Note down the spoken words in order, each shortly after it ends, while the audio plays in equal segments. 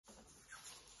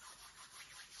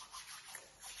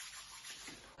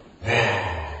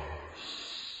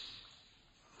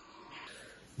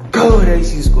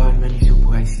AC squad, man, it's your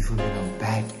boy C for me. I'm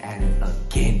back at it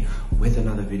again with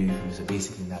another video for me. So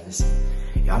basically now listen,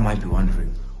 y'all might be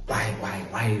wondering why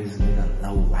is nigga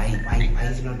low? Why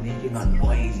is he not making a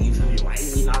noise? You feel me? Why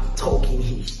is he not talking?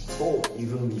 He's talking, you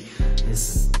feel me?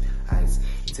 Listen, guys,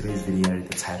 in today's video, the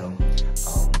title,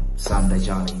 something that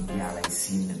y'all ain't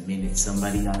seen in a minute.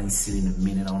 Somebody y'all ain't seen in a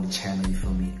minute on the channel, you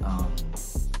feel me?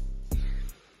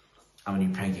 I'm gonna be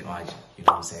pranking ARJINS, you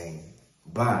know what I'm saying?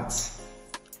 But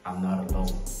I'm not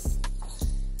alone.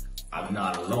 I'm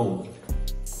not alone.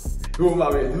 Who am I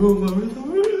with?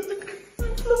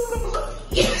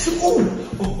 Yes!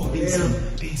 Oh, Daisy.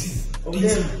 Daisy. Oh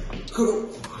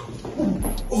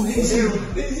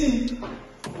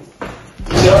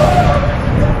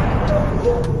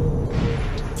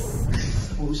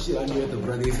shit, I'm here with the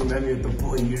brother, you feel me? I'm here with the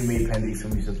boy, you made PANDAS, you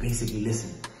feel me? So basically,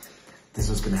 listen, this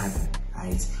is what's gonna happen.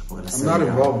 Alright, we're gonna. I'm not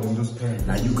involved in this plan.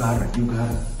 Now you got it.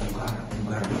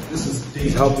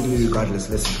 He's helping me regardless.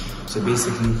 Listen. So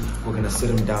basically, we're gonna sit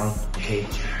him down. Okay,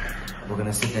 we're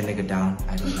gonna sit that nigga down.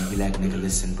 I don't know, be like, nigga,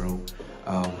 listen, bro.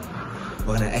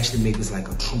 We're gonna actually make this like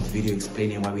a truth video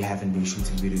explaining why we haven't been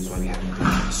shooting videos, why we haven't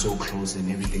been so close and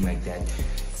everything like that.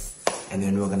 And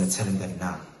then we're gonna tell him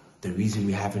that the reason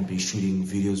we haven't been shooting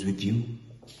videos with you.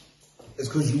 It's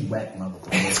cause you whack,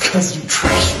 motherfucker. It's cause you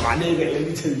trash, my nigga. Let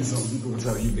me tell you something. We gonna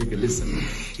tell you, nigga, listen.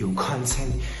 Your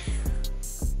content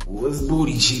was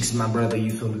booty cheeks, my brother.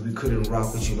 You feel me? We couldn't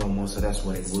rock with you no more, so that's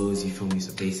what it was. You feel me?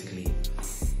 So basically,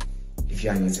 if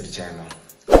y'all new to the channel,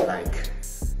 like,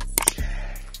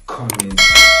 comment,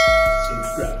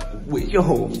 subscribe with your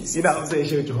homies. You know what I'm saying?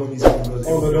 Share with your homies.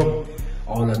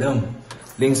 All of them.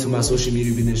 Links to my social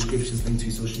media in the descriptions. Links to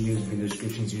your social media in the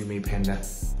descriptions. You made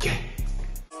PANDAS. Okay.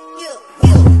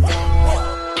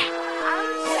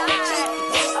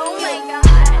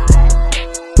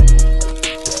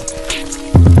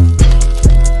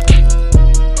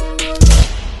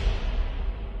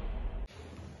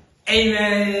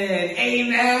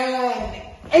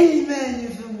 Amen, you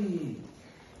feel me?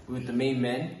 With the main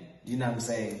man, you know what I'm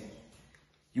saying?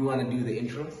 You wanna do the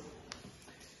intro?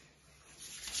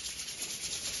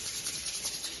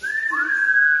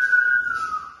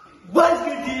 What's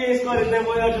good, DA Squad? It's that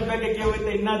boy ARJINS back again with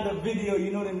another video.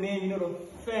 You know the name, you know the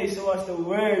face, so watch the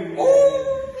word, man.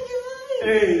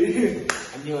 Hey,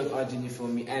 I'm here with ARJINS, you feel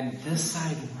me? And this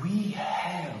side we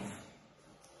have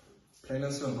plain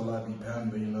and simple, I be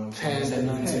Panda, you know. Panda,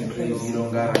 nothing crazy, you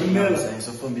don't got it, you know what I'm saying?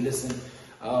 So for me, listen,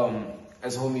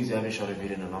 as homies, you haven't shot a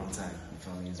video in a long time, you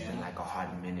feel me? It's been like a hard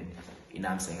minute, you know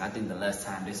what I'm saying? I think the last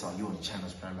time they saw you on the channel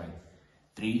was probably like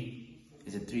 3?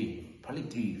 Is it 3? Probably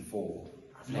 3, 4.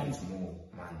 I feel like it's more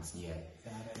months, yeah. I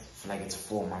feel like it's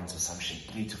 4 months or some shit,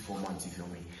 3 to 4 months, you feel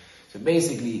me? So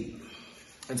basically,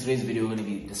 in today's video, we're gonna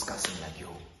be discussing like,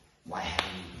 yo, why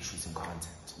haven't we been shooting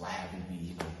content? Why haven't we,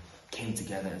 you know, came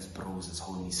together as bros, as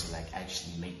homies to like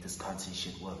actually make this content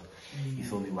shit work? You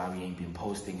feel me? Why we ain't been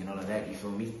posting and all of that, you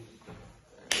feel me?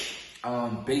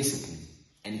 Basically,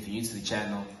 and if you're new to the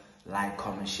channel, like,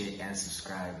 comment, share, and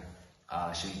subscribe.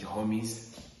 Share with your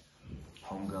homies,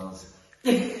 homegirls,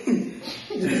 and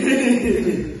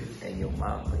your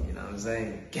mama, you know what I'm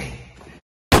saying? Gang.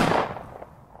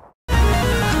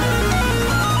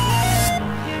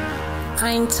 I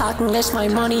ain't talking, that's my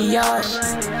money, y'all.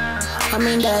 I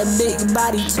mean that big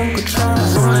body took control.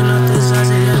 Rolling up this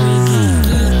house and let me geek.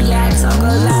 Yeah, I talk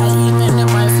a lot even in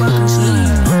my fucking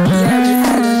sleep. Yeah, we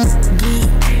had a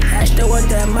geek. Asked her what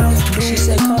that mouth do,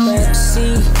 say come back,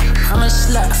 see. I'm a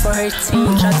slut for her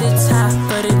team. Drop the top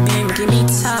of the beam, give me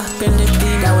top in the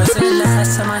beam. That was the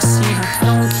last time I see her.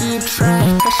 Don't keep track,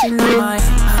 cause she not my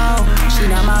hoe. She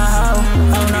not my hoe.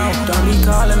 Oh no, don't be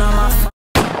calling on my phone.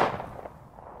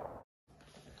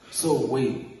 So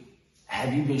wait,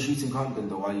 have you been shooting content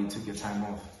though while you took your time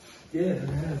off? Yeah,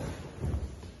 I have.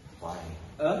 Why?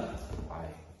 Why?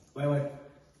 Why?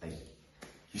 Like,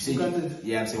 you said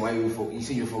yeah, I'm saying why you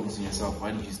say you're focusing on yourself.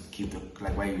 Why did you just keep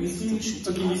why you still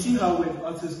shooting? Okay, you see how when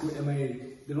artists go MIA,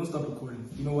 they don't stop recording.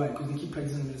 You know why? Because they keep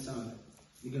practicing their sound.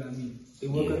 You get what I mean? They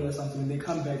work on their sound, and when they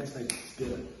come back, it's like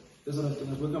better. That's what I'm doing. I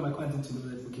was working on my content to know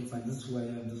that, okay, fine, this is who I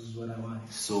am, this is what I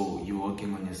want. So you're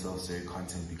working on yourself so your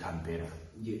content become better?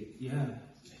 Yeah,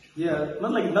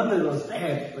 not that it was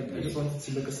bad, but I just wanted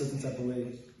to look a certain type of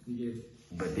way.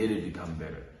 But did it become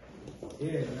better?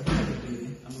 Yeah, I think it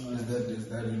did. Is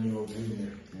that in your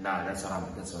opinion? Nah, that's what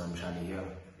I'm trying to hear.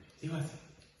 See what?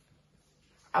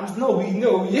 We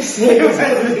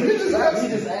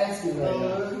just asking right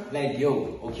now. Like,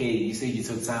 yo, okay, you said you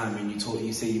took time and you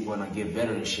say you wanna get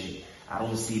better and shit. I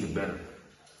don't see the better.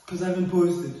 Cause I haven't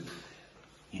posted.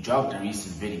 You dropped a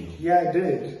recent video. Yeah, I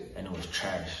did. And it was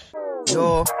trash.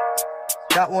 Yo,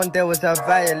 That one there was a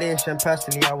violation.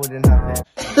 Personally, I wouldn't have it.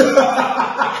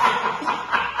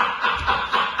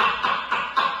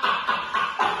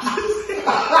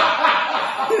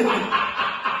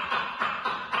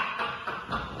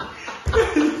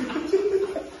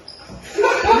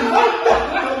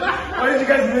 Why did you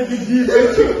guys make it deep?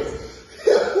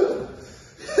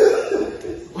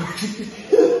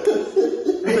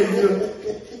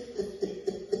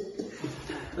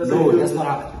 No, that's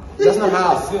not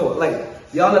how I feel. Like,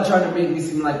 y'all are trying to make me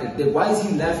seem like a dick. Why is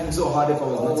he laughing so hard if I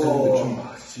was not telling the truth?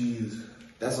 Jeez.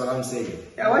 That's what I'm saying.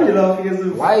 Yeah, why are you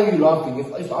laughing? Why are you laughing?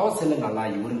 If I was telling a lie,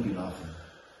 you wouldn't be laughing.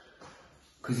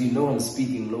 Because you know I'm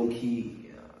speaking low key.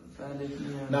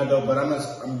 Nah, no, but I'm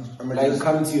like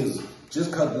coming to you.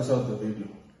 Just cut this out the video.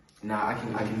 Nah, I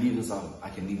can leave this out. I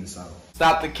can leave this out.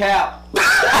 Stop the cap.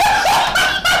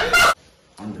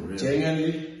 I'm the real.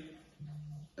 Genuinely,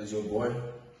 as your boy,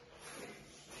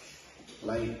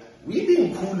 like, we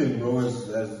been cooling, bro, as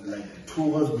like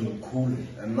two of us been cooling.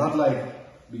 And not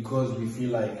like because we feel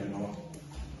like, you know,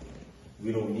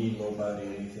 we don't need nobody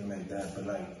or anything like that. But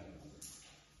like,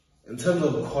 in terms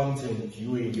of content,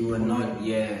 you were not,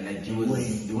 yeah, like you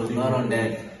was not on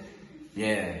that,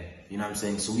 yeah, you know what I'm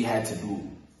saying? So we had to do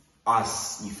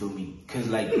us, you feel me? Cause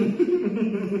like, you're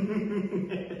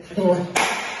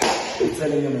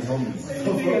telling them as homies.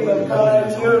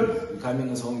 You're coming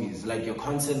as homies. Like your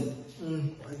content,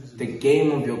 the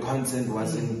game of your content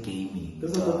wasn't gaming.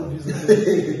 That's not what the views are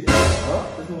saying. Huh?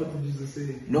 That's not what the views are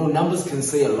saying. No, numbers can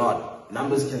say a lot.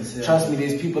 Numbers can say. Trust me,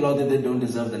 there's people out there that don't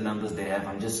deserve the numbers they have.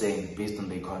 I'm just saying, based on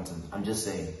their content. I'm just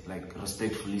saying, like,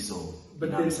 respectfully so. But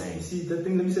you know what I'm saying? You see, the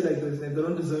thing, let me say like this, like, they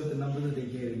don't deserve the numbers that they're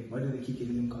getting. Why do they keep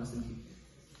getting them constantly?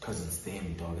 Because it's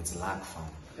them, dog. It's luck, fam.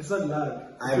 It's not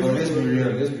luck. Let's be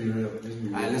real.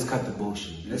 Alright, let's cut the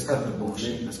bullshit. Let's cut the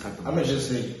bullshit. I'm gonna just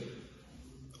say,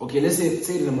 okay, let's say it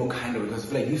in a more kind of way, because I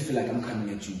feel like you feel like I'm coming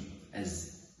at you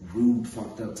as rude,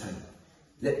 fucked up type.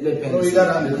 Let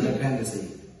Panda say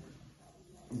it.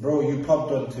 Bro, you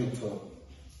popped on TikTok.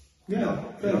 Yeah,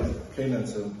 plain and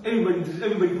simple.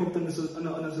 Everybody popped on a certain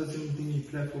thingy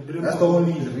platform. That's the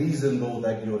only reason though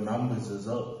that your numbers is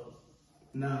up.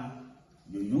 Nah.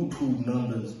 Your YouTube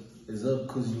numbers is up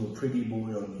because you're a pretty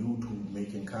boy on YouTube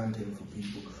making content for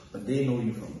people, but they know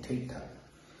you from TikTok.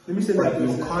 Let me say that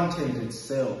your content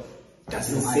itself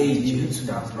doesn't say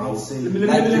YouTube, bro.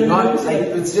 Like you're not like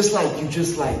it's just like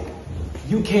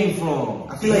you came from.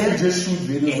 I feel like you just shoot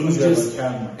videos with your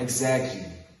camera. Exactly.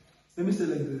 Let me say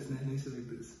like this,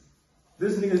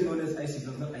 This nigga is known as IC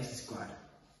Vlog, not IC Squad.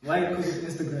 Why? Because of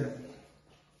Instagram,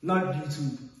 not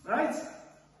YouTube, right?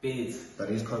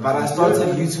 But I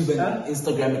started YouTube and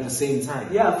Instagram at the same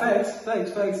time. Yeah, facts.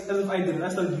 As if I did, I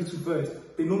started YouTube first.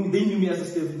 They knew me as a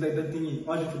step, like that thingy,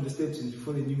 Arjin from the steps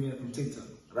before they knew me from TikTok,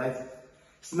 right?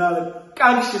 So now the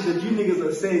kind of shit that you niggas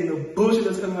are saying, the bullshit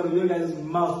that's coming out of your guys'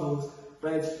 mouthfuls,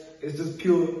 right? It's just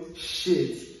pure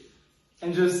shit.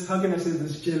 And just, how can I say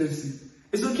this, jealousy.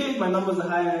 It's okay if my numbers are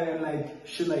higher and like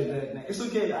shit like that. Like, it's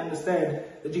okay, I understand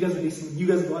that you guys are listening, you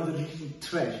guys are the ones that are listening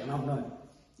trash, and I'm not.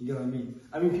 You get what I mean?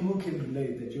 I mean, people can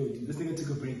relate that, yo, dude, this nigga took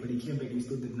a break, but he came back and he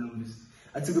still did numbers.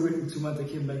 I took a break for 2 months, I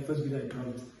came back, first video I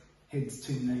dropped, hits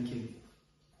 29K.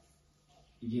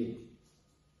 You get it?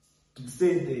 It's the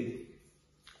same thing.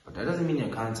 But that doesn't mean your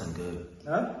content good.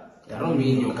 Huh? That don't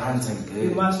mean your content good.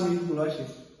 You must me people watch it.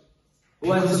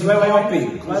 Because you're popping.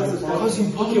 Because you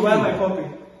popping. Okay, why am I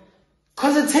popping?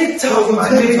 Because of TikTok, my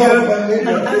nigga.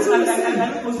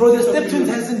 Bro, the Step Twins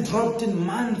hasn't dropped in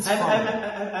months. I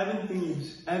haven't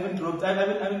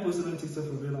posted on TikTok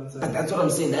for a very long time. But that's what I'm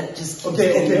saying. That just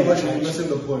okay, but you're missing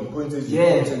the point. Point is,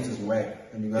 your content is whack.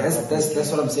 And you guys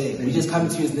that's what I'm saying. We just come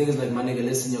to you as niggas like, my nigga,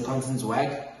 listen, your content's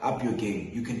whack. Up your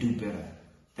game. You can do better.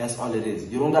 That's all it is.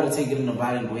 You don't gotta take it in a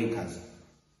violent way, cuz.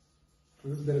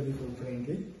 This better be for playing,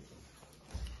 okay?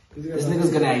 This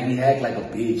nigga's gonna act like a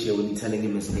bitch here when you telling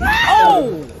him his name.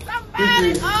 Oh!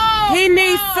 He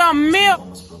needs some milk.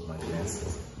 Almost broke my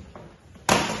glasses.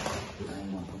 I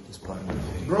ain't gonna put this part in my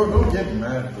face. Bro, don't get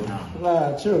mad, bro.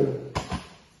 Nah, chill.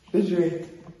 Keep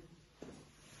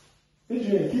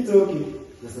talking.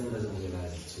 This nigga doesn't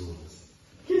realize it's too.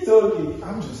 Keep talking.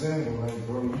 I'm just saying, like,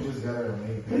 bro, you just gotta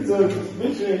make it. Keep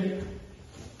talking.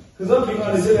 Because I'm being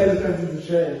honest, you guys' content is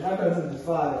trash. My content is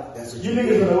fire. You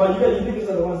niggas are the ones, you niggas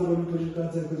are the ones that only push your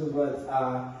content because of what?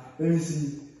 Let me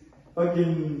see.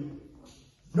 Fucking,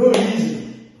 no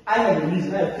reason. I have a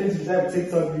reason. I have Pinterest, I have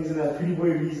TikTok reason, I have Pretty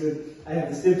Boy reason, I have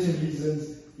the Stepchin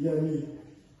reasons. You know what I mean?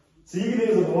 So you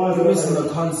niggas are the ones that are missing the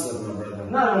concept, my brother.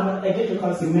 No, I get your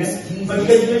concept, man. But you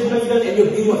guys, and you're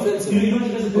being offensive. You know what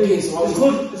you guys are doing? Okay, so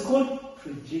it's called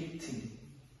projecting.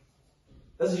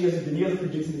 That's what you guys have been. You guys are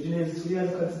projecting it. You guys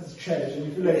content is trash. And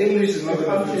you feel like English is not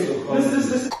gonna fix your content.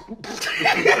 Listen.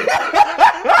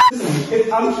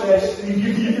 If I'm trash,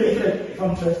 you feel like if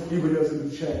I'm trash, everybody else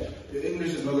is trash. Your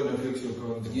English is not gonna fix your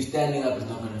content. You standing up is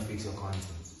not gonna fix your content.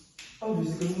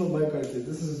 Obviously, because it's not my content.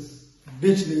 This is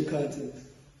bitch nigga content.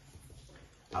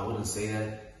 I wouldn't say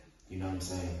that, you know what I'm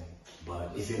saying?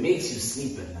 But if it makes you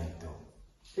sleep at night though.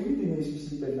 Everything makes you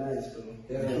sleep at night, bro.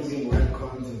 They're including web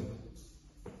content.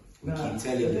 We keep telling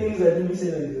the you. thing is that let me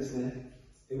say like this, man.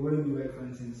 It wouldn't be web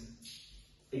content.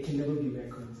 It can never be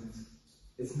web content.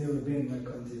 It's never been web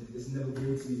content. It's never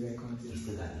going to be web You content.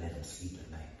 still gotta let them sleep at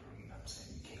night, bro. You know what I'm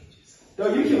saying? You can't just. No,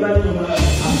 you keep running your mouth.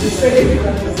 I'm just saying.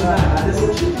 I'm just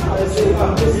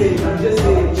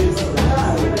saying.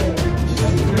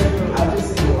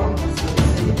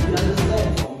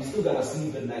 You still gotta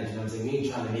sleep at night, you know what I'm saying? We ain't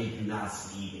trying to make you not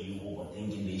sleep and you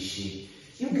overthinking this shit.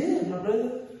 You good, my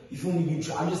brother. You feel me?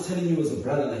 I'm just telling you as a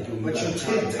brother, like yo, But your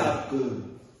TikTok good.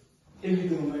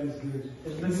 Everything on mine is good.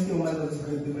 If everything on mine is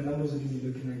good, then my numbers will be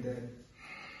looking like that.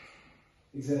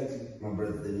 Exactly. My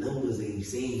brother, the numbers ain't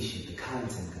saying shit, the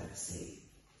content gotta say.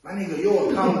 My nigga, your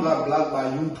account got blocked by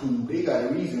YouTube. They got a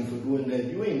reason for doing that.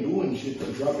 You ain't doing shit for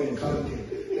dropping content.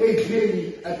 They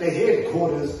clearly at the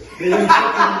headquarters. They ain't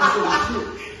fucking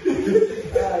with your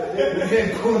shit. The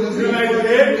headquarters. You're like the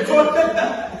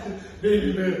headquarters.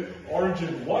 Baby man,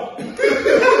 Origin, what? What the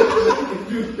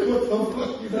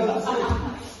fuck you gotta say?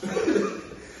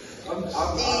 I'm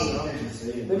just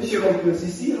saying. Let me show you like this. You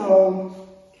see how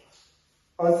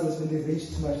artists, when they reach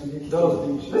too much, they get kicked off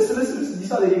stage. Listen. You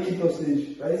saw they get kicked off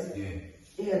stage, right?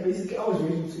 Yeah, basically, I was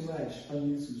reading too much on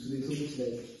YouTube, so they told me to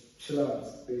like chill out.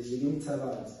 Basically, give me time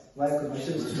out. Why? Because my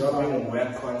shit is too Dropping fire. on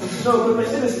web content. No, because my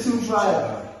shit is too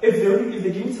fire. If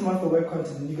they give me time out for web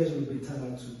content, then you guys will be time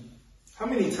out too. How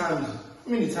many times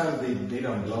they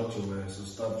done blocked your ass or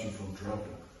stopped you from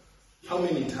dropping? How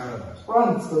many times?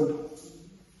 Once though.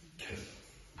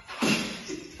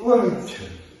 Once.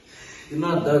 You're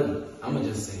not done. I'ma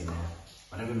just say, man,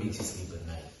 whatever makes you sleep at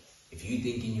night. If you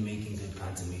thinking you're making good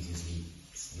content makes you sleep,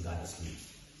 you gotta sleep.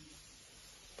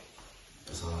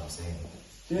 That's all I'm saying.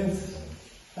 Gents,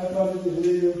 have fun with the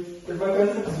video. If my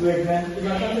content is whack, man. If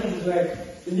my content is whack,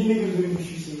 then you niggas will be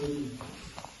shooting with me.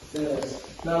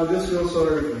 Now we just feel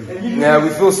sorry for you. Yeah, we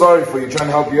feel sorry for you, trying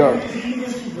to help you out. You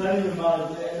guys keep running your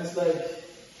mouth, and it's like,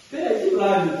 yeah, keep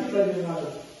running your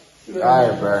mouth.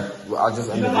 Alright, bro. Well, I'll just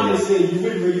You end the know how they video. say, you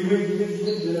win do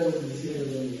that with this here.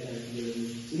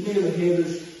 You niggas are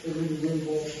haters, and when you win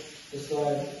more, it's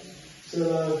like, so,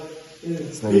 yeah.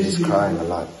 This nigga just crying a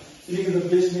lot. You niggas are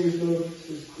bitch niggas, though.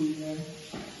 It's cool, man.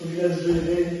 What you guys doing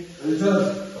today? He's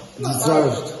touched. I'm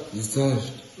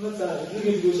not tired. Look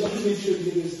at this. I'm just making sure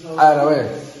you niggas know.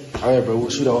 Alright, bro. We'll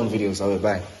shoot our own videos. Alright,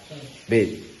 bye.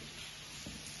 Babe.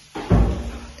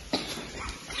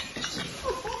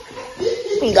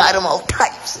 Got him all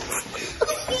types.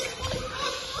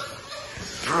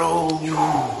 Bro,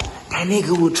 that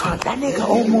nigga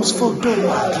almost fucked up my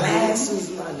glasses,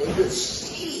 my nigga.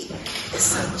 Shit,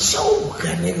 it's a joke.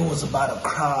 That nigga was about to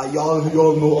cry. Y'all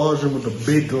know Arjun with the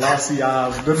big glossy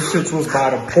eyes. Them shits was about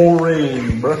to pour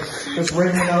rain, bro. It's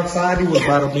raining outside. He was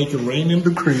about to make it rain in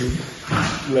the crib.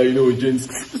 Like, you know, gents,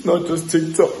 it's not just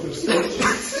TikTok.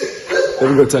 Let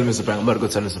me go tell Mr. Prank. I'm about to go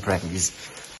tell Mr. Prank.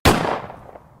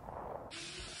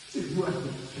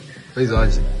 Where's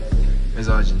Arjun? Where's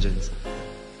Arjun, gents?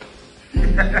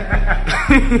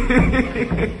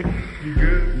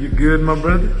 You good, my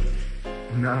brother?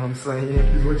 Nah, I'm saying.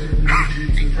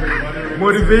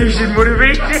 Motivation.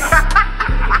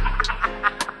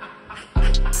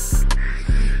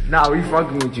 Nah, we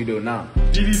fucking with you though, now.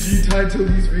 DDG title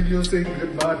these videos saying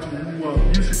goodbye to you.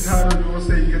 You should title yours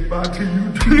saying goodbye to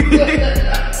you.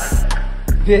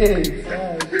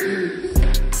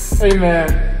 Hey, man.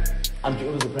 It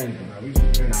was a prank.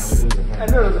 I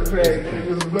know it was a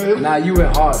prank. Nah, you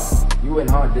went hard.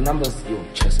 The numbers, yo,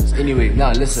 chestnuts. Anyway,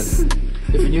 now listen.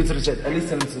 If you're new to the chat, at least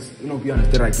tell them to, be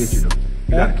honest, did I get you though?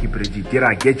 You gotta keep it a G. Did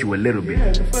I get you a little bit?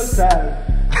 Yeah, the first time.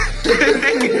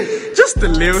 Just a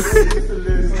little.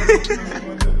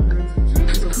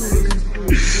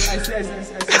 I said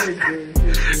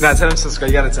Nah, tell them to subscribe.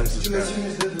 You gotta tell them to subscribe.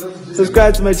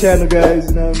 subscribe to my channel, guys.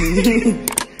 You know what I mean?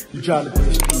 You trying to put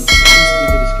this in the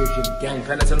description. Gang,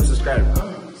 can I tell them to subscribe?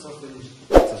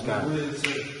 Subscribe.